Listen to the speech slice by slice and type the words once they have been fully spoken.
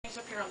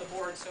here on the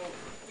board so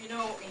we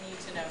know what we need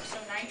to know. So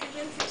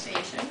nitrogen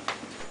fixation.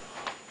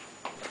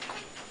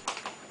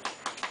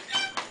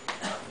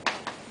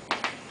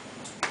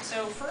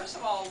 So first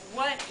of all,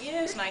 what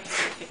is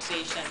nitrogen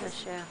fixation?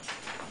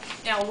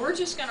 Now we're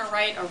just going to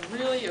write a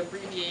really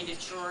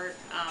abbreviated short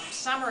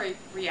summary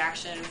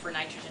reaction for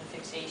nitrogen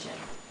fixation.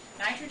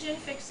 Nitrogen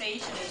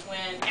fixation is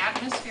when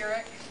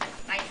atmospheric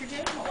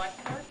nitrogen,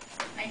 molecular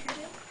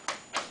nitrogen,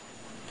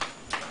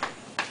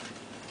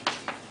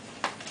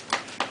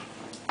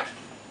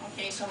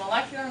 okay, so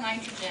molecular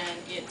nitrogen,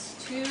 it's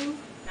two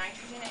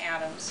nitrogen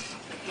atoms,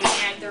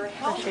 and they're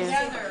held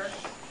together.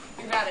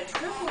 You've got a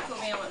triple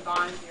covalent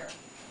bond here.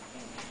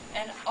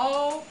 And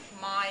oh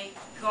my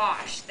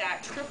gosh,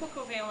 that triple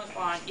covalent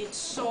bond, it's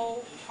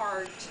so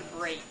hard to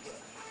break.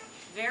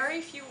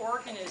 Very few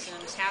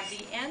organisms have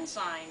the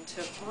enzyme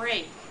to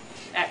break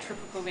that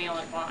triple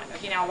covalent bond.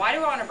 Okay, now why do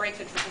I want to break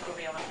the triple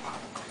covalent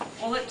bond?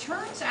 Well, it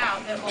turns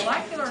out that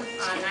molecular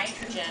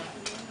nitrogen,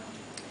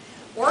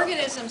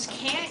 organisms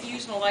can't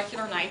use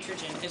molecular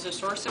nitrogen as a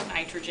source of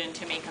nitrogen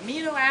to make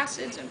amino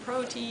acids and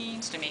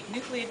proteins, to make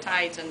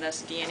nucleotides, and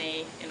thus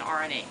DNA and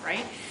RNA,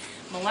 right?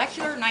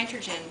 Molecular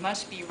nitrogen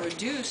must be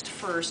reduced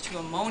first to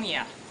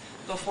ammonia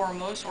before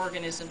most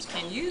organisms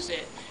can use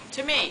it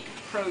to make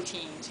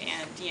proteins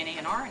and DNA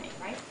and RNA,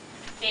 right?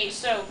 Okay,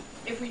 so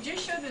if we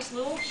just show this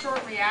little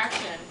short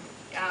reaction,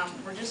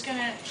 we're just going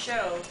to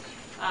show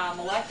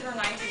molecular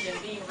nitrogen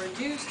being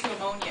reduced to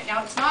ammonia.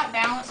 Now, it's not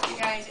balanced, you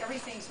guys.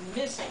 Everything's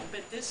missing,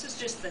 but this is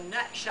just the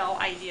nutshell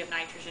idea of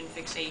nitrogen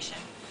fixation.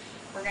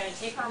 We're going to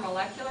take our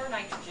molecular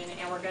nitrogen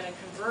and we're going to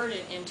convert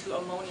it into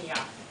ammonia.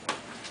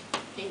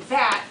 Okay,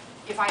 that,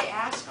 if I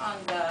ask on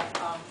the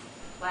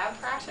lab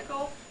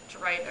practical to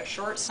write a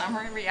short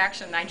summary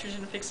reaction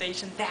nitrogen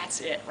fixation,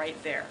 that's it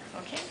right there,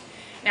 okay?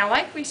 Now,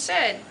 like we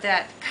said,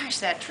 that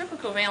triple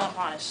covalent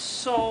bond is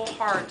so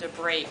hard to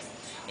break.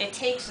 It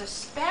takes a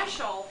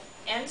special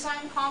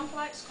enzyme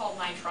complex called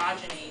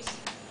nitrogenase.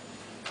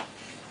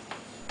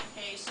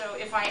 Okay, so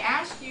if I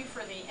ask you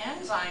for the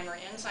enzyme or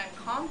enzyme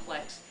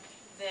complex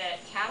that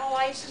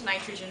catalyzes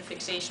nitrogen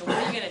fixation, what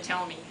are you going to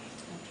tell me?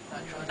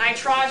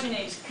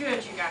 Nitrogenase.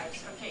 Good, you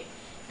guys. Okay.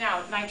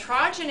 Now,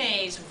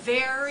 nitrogenase,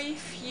 very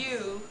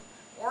few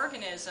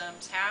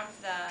organisms have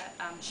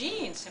the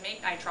genes to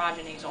make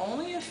nitrogenase,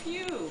 only a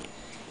few.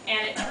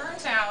 And it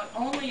turns out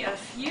only a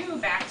few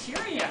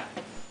bacteria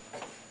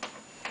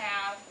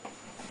have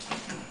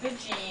the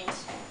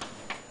genes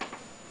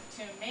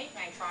to make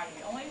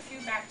nitrogenase. Only a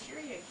few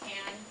bacteria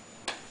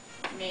can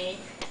make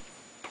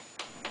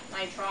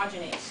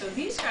nitrogenase. So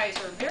these guys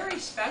are very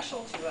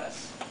special to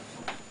us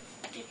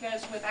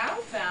because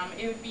without them,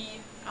 it would be,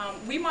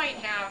 we might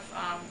have,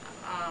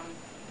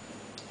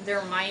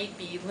 there might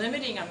be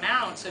limiting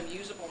amounts of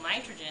usable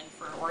nitrogen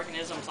for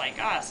organisms like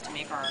us to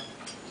make our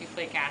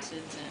nucleic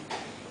acids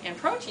and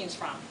proteins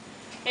from.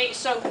 Okay,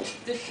 so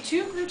the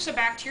two groups of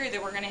bacteria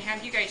that we're going to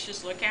have you guys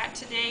just look at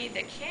today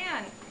that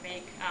can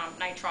make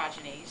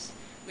nitrogenase,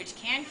 which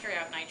can carry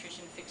out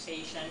nitrogen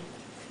fixation.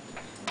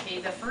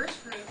 Okay, the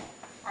first group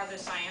are the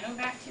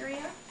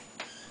cyanobacteria.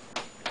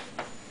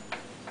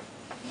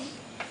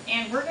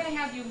 And we're going to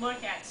have you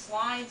look at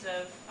slides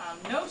of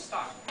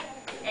Nostoc.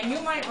 And you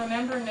might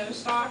remember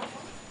Nostoc.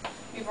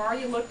 We've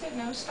already looked at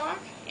Nostoc.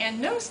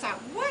 And Nostoc,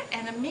 what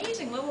an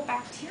amazing little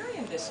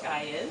bacterium this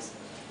guy is.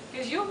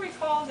 Because you'll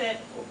recall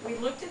that we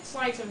looked at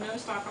slides of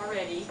Nostoc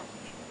already.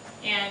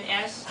 And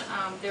as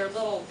they're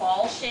little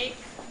ball-shaped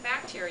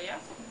bacteria.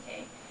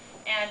 Okay?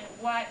 And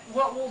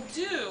what we'll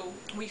do,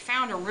 we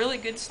found a really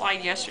good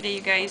slide yesterday,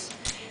 you guys.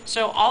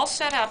 So I'll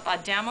set up a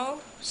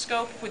demo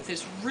scope with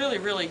this really,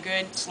 really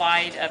good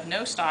slide of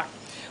Nostoc.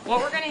 What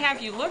we're going to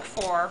have you look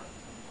for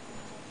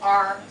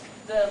are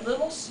the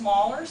little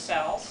smaller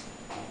cells.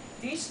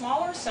 These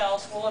smaller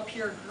cells will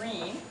appear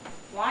green.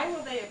 Why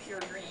will they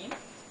appear green?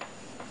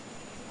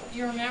 Do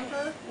you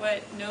remember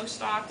what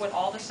Nostoc, what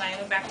all the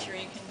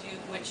cyanobacteria can do,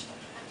 which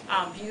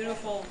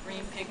beautiful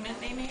green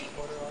pigment they make?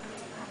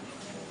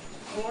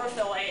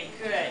 Chlorophyll A,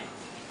 good.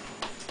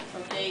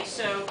 Okay,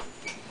 so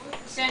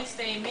since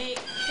they make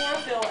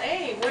chlorophyll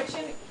A,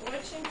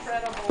 which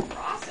incredible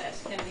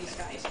process can these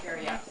guys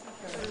carry out?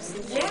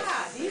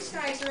 Yeah, these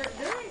guys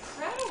they're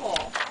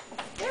incredible.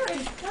 They're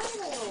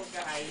incredible little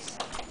guys.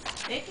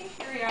 They can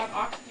carry out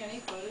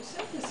oxygenic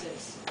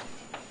photosynthesis.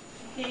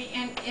 Okay,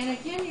 and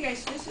again, you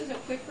guys, just as a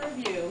quick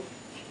review,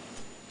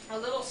 a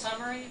little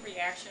summary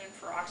reaction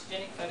for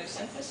oxygenic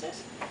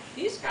photosynthesis.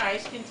 These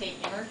guys can take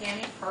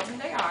inorganic carbon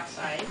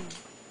dioxide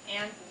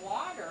and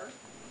water,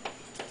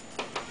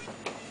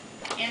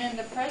 and in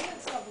the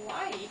presence of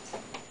light,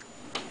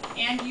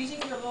 and using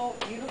their little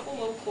beautiful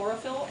little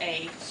chlorophyll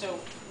A, so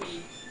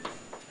we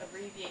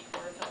abbreviate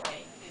chlorophyll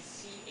A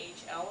is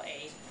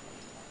CHLA,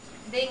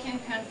 they can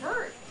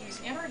convert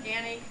these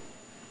inorganic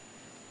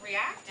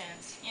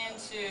reactants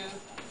into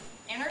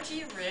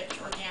energy-rich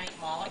organic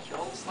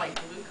molecules like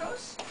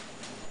glucose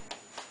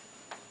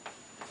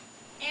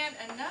And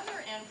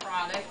another end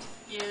product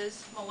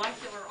is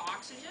molecular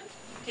oxygen.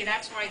 Okay,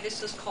 that's why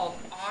this is called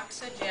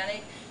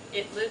oxygenic.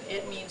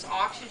 It means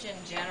oxygen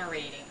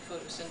generating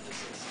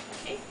photosynthesis.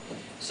 Okay,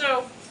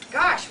 so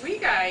gosh,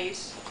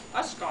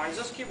 us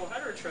chemo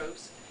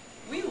heterotrophs,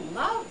 we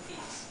love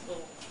these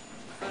little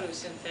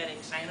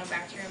photosynthetic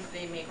cyanobacterium.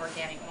 They make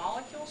organic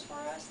molecules for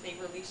us. They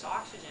release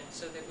oxygen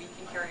so that we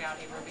can carry out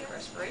aerobic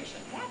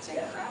respiration. That's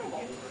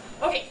incredible.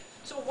 Okay,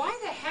 so why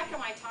the heck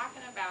am I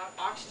talking about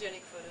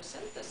oxygenic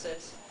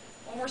photosynthesis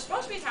when we're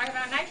supposed to be talking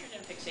about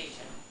nitrogen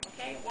fixation?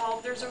 Okay, well,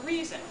 there's a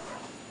reason.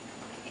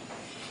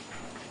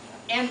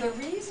 And the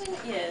reason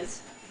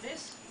is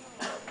this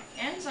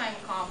enzyme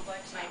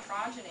complex,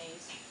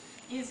 nitrogenase,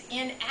 is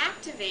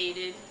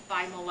inactivated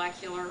by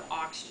molecular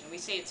oxygen. We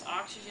say it's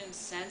oxygen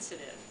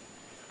sensitive.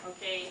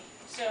 Okay,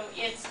 so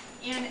it's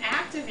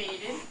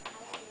inactivated.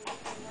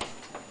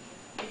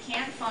 It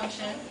can't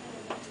function.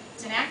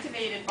 It's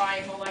inactivated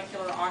by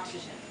molecular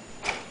oxygen.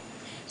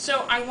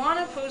 So I want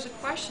to pose a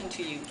question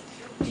to you.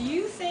 Do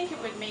you think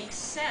it would make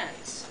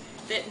sense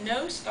that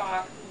no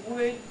stock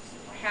would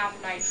have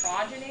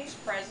nitrogenase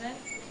present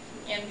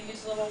in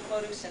these little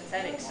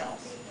photosynthetic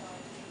cells?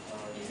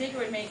 Do you think it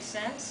would make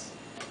sense?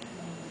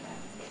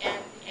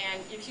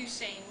 And if you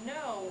say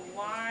no,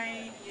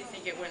 why do you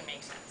think it wouldn't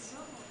make sense?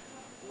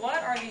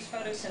 What are these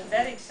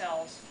photosynthetic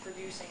cells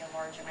producing in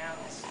large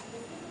amounts?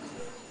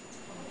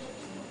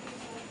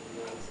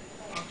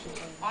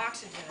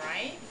 Oxygen,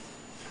 right?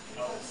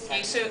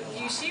 Okay, so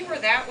you see where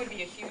that would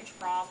be a huge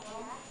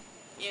problem?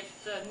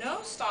 If the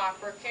no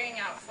stock were carrying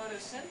out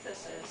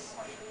photosynthesis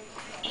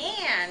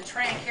and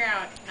trying to carry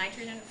out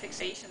nitrogen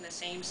fixation in the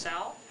same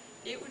cell,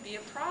 it would be a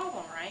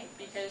problem, right?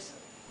 Because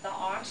the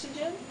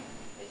oxygen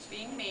that's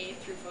being made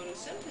through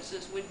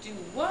photosynthesis would do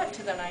what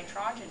to the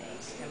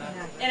nitrogenase?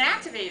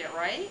 Inactivate it,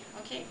 right?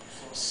 Okay,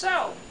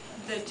 so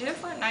the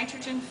different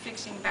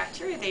nitrogen-fixing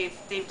bacteria,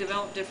 they've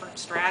developed different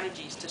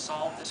strategies to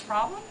solve this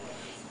problem.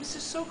 This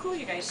is so cool,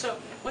 you guys. So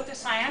what the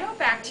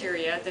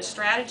cyanobacteria, the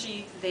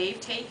strategy they've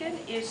taken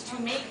is to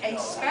make a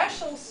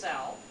special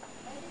cell,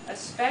 a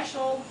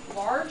special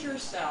larger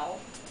cell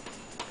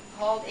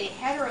called a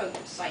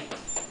heterocyte.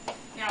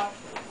 Now,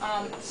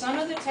 some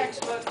of the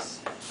textbooks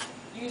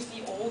use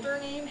the older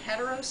name,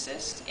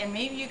 heterocyst, and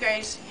maybe you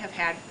guys have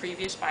had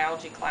previous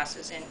biology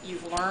classes and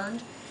you've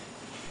learned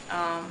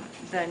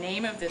the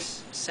name of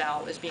this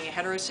cell as being a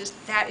heterocyst.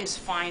 That is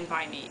fine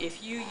by me.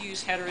 If you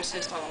use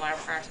heterocyst on a lab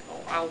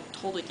practical, I'll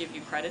totally give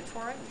you credit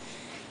for it.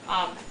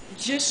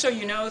 Just so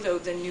you know, though,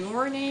 the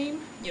newer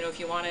name, you know, if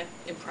you want to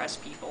impress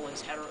people,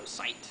 is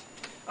heterocyte.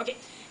 Okay,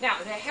 now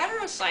the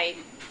heterocyte,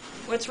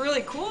 what's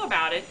really cool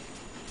about it,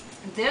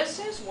 this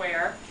is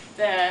where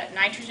the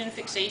nitrogen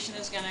fixation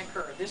is going to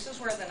occur. This is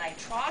where the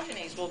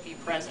nitrogenase will be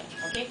present.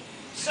 Okay,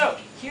 so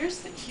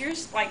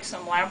here's like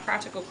some lab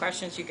practical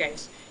questions, you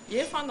guys.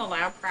 If on the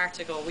lab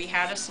practical we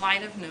had a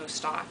slide of no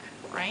stock,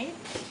 right,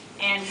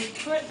 and we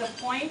put the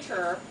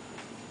pointer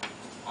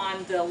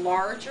on the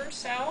larger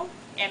cell,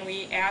 and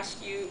we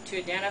asked you to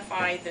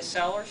identify the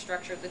cell or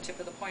structure at the tip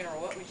of the pointer,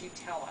 what would you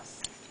tell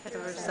us?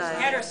 Heterocyte.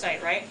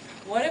 Heterocyte, right?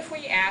 What if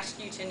we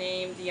asked you to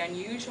name the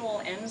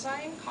unusual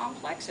enzyme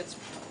complex that's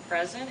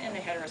present in the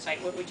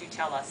heterocyte? What would you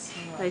tell us?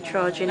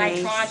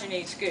 Nitrogenase.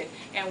 Nitrogenase, good.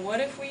 And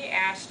what if we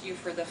asked you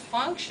for the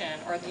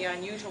function or the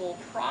unusual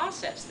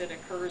process that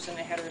occurs in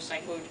the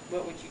heterocyte?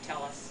 What would you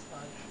tell us?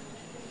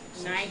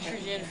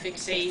 Nitrogen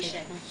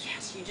fixation.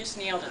 Yes, you just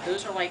nailed it.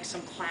 Those are like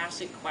some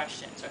classic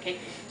questions, okay?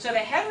 So the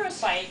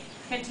heterocyte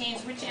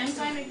contains which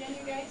enzyme again,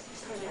 you guys?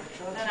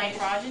 The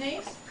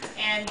nitrogenase.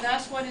 And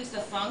thus, what is the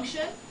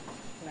function?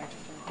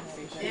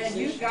 Yeah,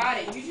 you got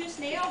it. You just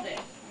nailed it.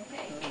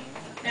 Okay.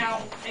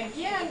 Now,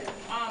 again,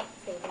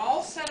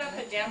 I'll set up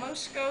a demo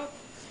scope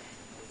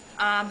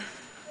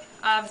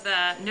of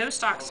the no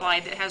stock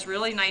slide that has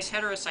really nice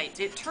heterocytes.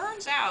 It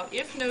turns out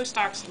if no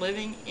stock's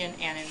living in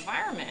an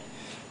environment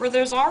where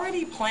there's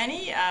already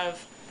plenty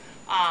of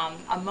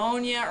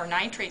ammonia or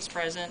nitrates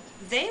present,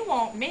 they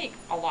won't make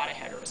a lot of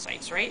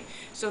heterocytes, right?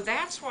 So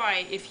that's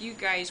why if you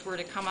guys were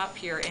to come up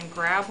here and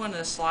grab one of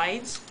the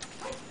slides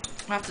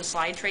off the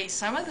slide tray,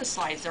 some of the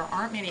slides, there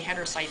aren't many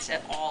heterocytes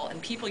at all,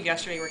 and people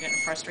yesterday were getting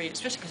frustrated,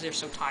 especially because they're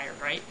so tired,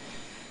 right?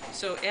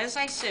 So as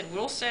I said,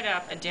 we'll set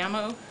up a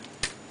demo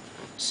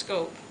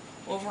scope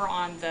over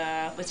on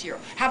the, let's see,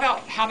 how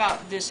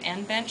about this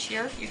end bench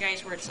here, you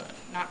guys, where it's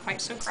not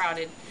quite so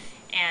crowded.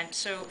 And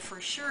so for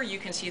sure you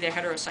can see the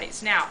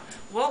heterocytes. Now,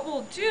 what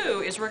we'll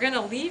do is we're going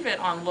to leave it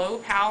on low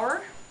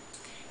power.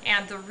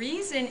 And the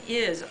reason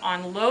is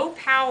on low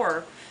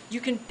power,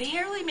 you can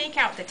barely make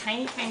out the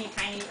tiny, tiny,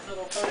 tiny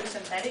little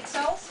photosynthetic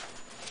cells.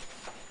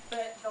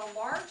 But the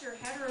larger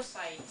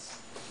heterocytes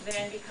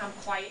then become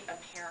quite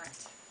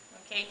apparent.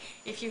 Okay?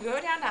 If you go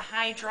down to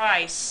high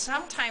dry,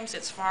 sometimes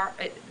it's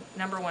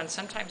number one,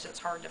 sometimes it's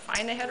hard to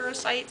find the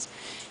heterocytes.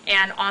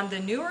 And on the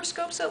newer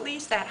scopes at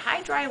least, that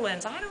high dry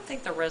lens, I don't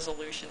think the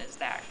resolution is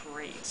that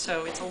great.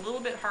 So it's a little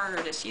bit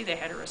harder to see the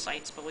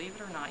heterocytes, believe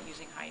it or not,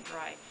 using high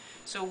dry.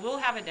 So we'll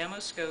have a demo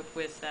scope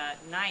with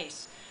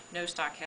nice no stock